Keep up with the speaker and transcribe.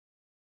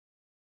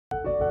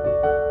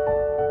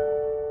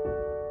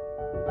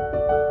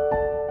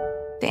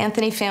The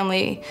Anthony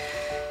family,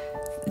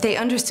 they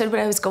understood what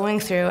I was going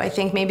through, I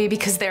think maybe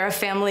because they're a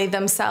family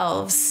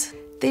themselves.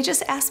 They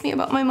just asked me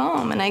about my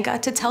mom, and I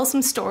got to tell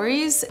some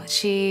stories.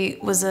 She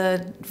was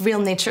a real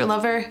nature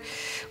lover.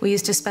 We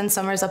used to spend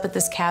summers up at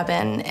this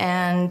cabin,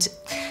 and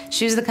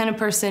she was the kind of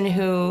person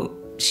who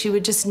she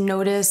would just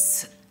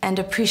notice and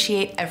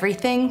appreciate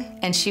everything,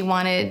 and she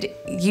wanted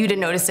you to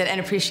notice it and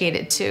appreciate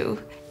it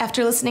too.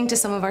 After listening to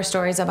some of our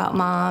stories about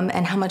Mom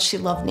and how much she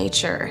loved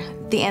nature,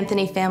 the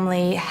Anthony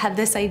family had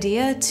this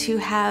idea to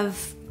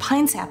have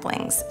pine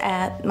saplings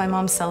at my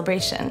mom's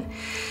celebration.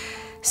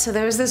 So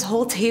there was this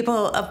whole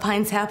table of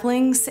pine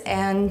saplings,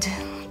 and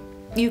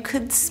you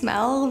could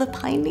smell the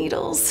pine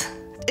needles.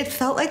 It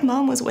felt like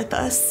Mom was with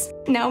us.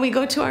 Now we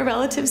go to our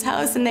relatives'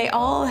 house and they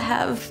all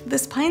have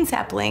this pine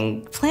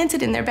sapling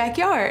planted in their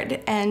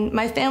backyard. And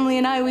my family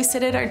and I, we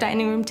sit at our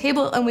dining room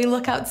table and we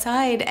look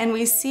outside and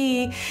we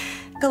see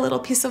a little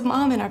piece of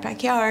Mom in our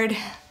backyard.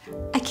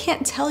 I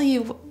can't tell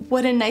you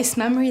what a nice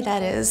memory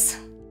that is.